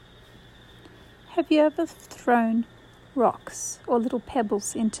Have you ever thrown rocks or little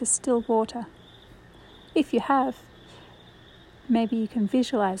pebbles into still water? If you have, maybe you can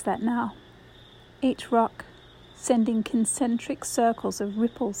visualize that now. Each rock sending concentric circles of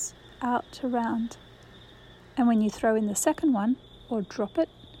ripples out around. And when you throw in the second one, or drop it,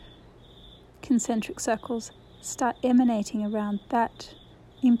 concentric circles start emanating around that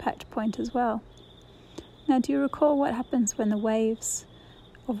impact point as well. Now, do you recall what happens when the waves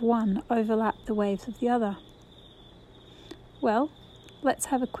of one overlap the waves of the other? Well, let's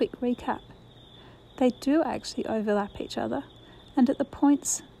have a quick recap. They do actually overlap each other, and at the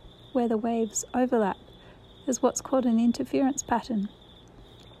points where the waves overlap, there's what's called an interference pattern.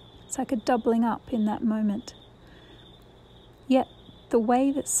 It's like a doubling up in that moment. Yet the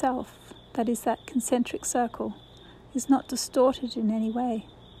wave itself, that is that concentric circle, is not distorted in any way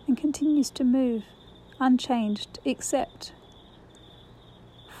and continues to move unchanged except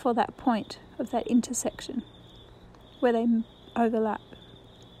for that point of that intersection where they overlap.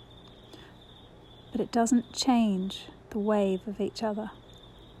 But it doesn't change the wave of each other.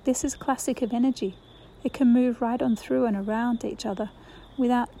 This is classic of energy. It can move right on through and around each other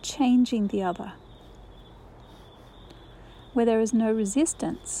without changing the other. Where there is no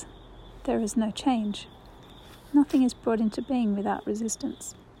resistance, there is no change. Nothing is brought into being without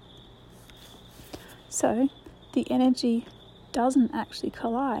resistance. So, the energy doesn't actually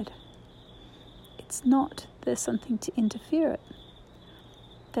collide. It's not there's something to interfere it.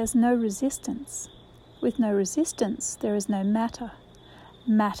 There's no resistance. With no resistance, there is no matter.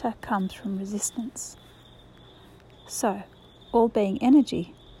 Matter comes from resistance. So, all being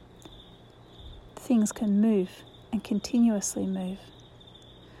energy, things can move and continuously move.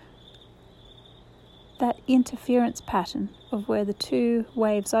 That interference pattern of where the two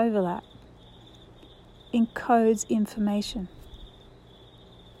waves overlap encodes information.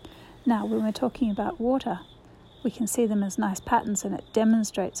 Now, when we're talking about water, we can see them as nice patterns, and it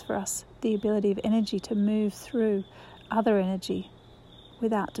demonstrates for us the ability of energy to move through other energy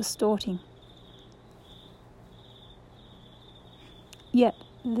without distorting. Yet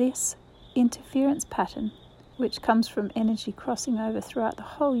this interference pattern, which comes from energy crossing over throughout the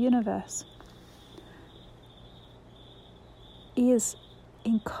whole universe, is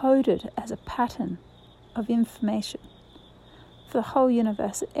encoded as a pattern of information for the whole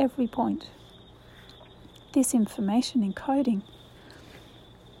universe at every point. This information encoding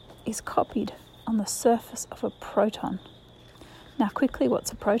is copied on the surface of a proton. Now, quickly,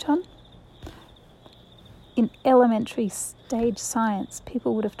 what's a proton? In elementary stage science,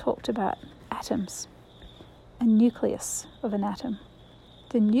 people would have talked about atoms, a nucleus of an atom.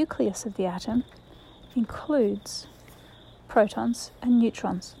 The nucleus of the atom includes protons and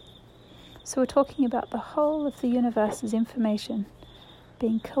neutrons. So we're talking about the whole of the universe's information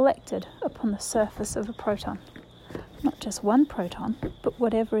being collected upon the surface of a proton. Not just one proton, but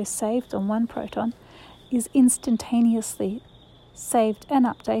whatever is saved on one proton is instantaneously saved and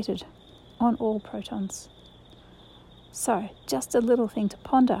updated on all protons. So, just a little thing to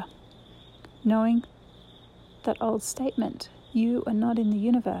ponder, knowing that old statement, you are not in the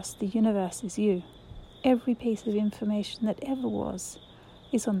universe is you. Every piece of information that ever was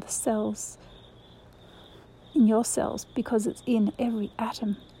is on the cells, in your cells, because it's in every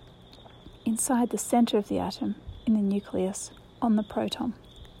atom, inside the center of the atom, in the nucleus, on the proton.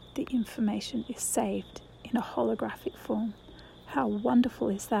 The information is saved in a holographic form. How wonderful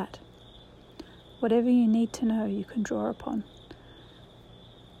is that? Whatever you need to know, you can draw upon,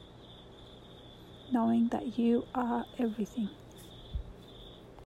 knowing that you are everything.